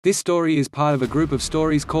This story is part of a group of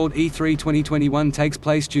stories called E3 2021, takes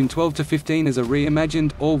place June 12 to 15 as a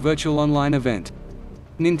reimagined, all-virtual online event.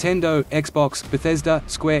 Nintendo, Xbox, Bethesda,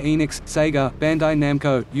 Square Enix, Sega, Bandai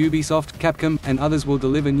Namco, Ubisoft, Capcom, and others will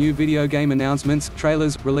deliver new video game announcements,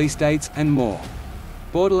 trailers, release dates, and more.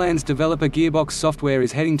 Borderlands developer Gearbox Software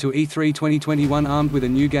is heading to E3 2021 armed with a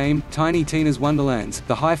new game, Tiny Tina's Wonderlands,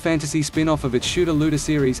 the high fantasy spin-off of its shooter-looter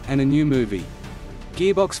series, and a new movie.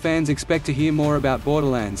 Gearbox fans expect to hear more about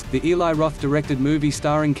Borderlands, the Eli Roth-directed movie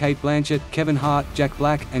starring Cate Blanchett, Kevin Hart, Jack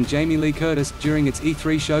Black, and Jamie Lee Curtis, during its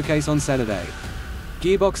E3 showcase on Saturday.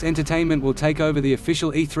 Gearbox Entertainment will take over the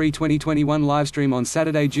official E3 2021 livestream on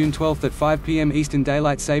Saturday, June 12 at 5 p.m. Eastern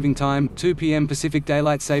Daylight Saving Time, 2 p.m. Pacific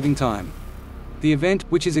Daylight Saving Time. The event,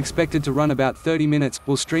 which is expected to run about 30 minutes,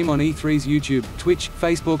 will stream on E3's YouTube, Twitch,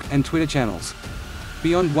 Facebook, and Twitter channels.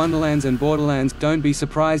 Beyond Wonderlands and Borderlands, don't be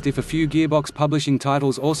surprised if a few Gearbox publishing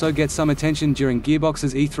titles also get some attention during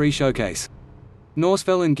Gearbox's E3 showcase.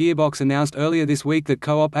 Norsefell and Gearbox announced earlier this week that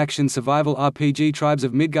co-op action survival RPG Tribes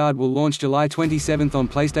of Midgard will launch July 27 on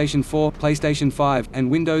PlayStation 4, PlayStation 5, and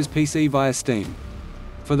Windows PC via Steam.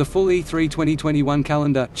 For the full E3 2021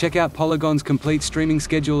 calendar, check out Polygon's complete streaming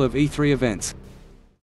schedule of E3 events.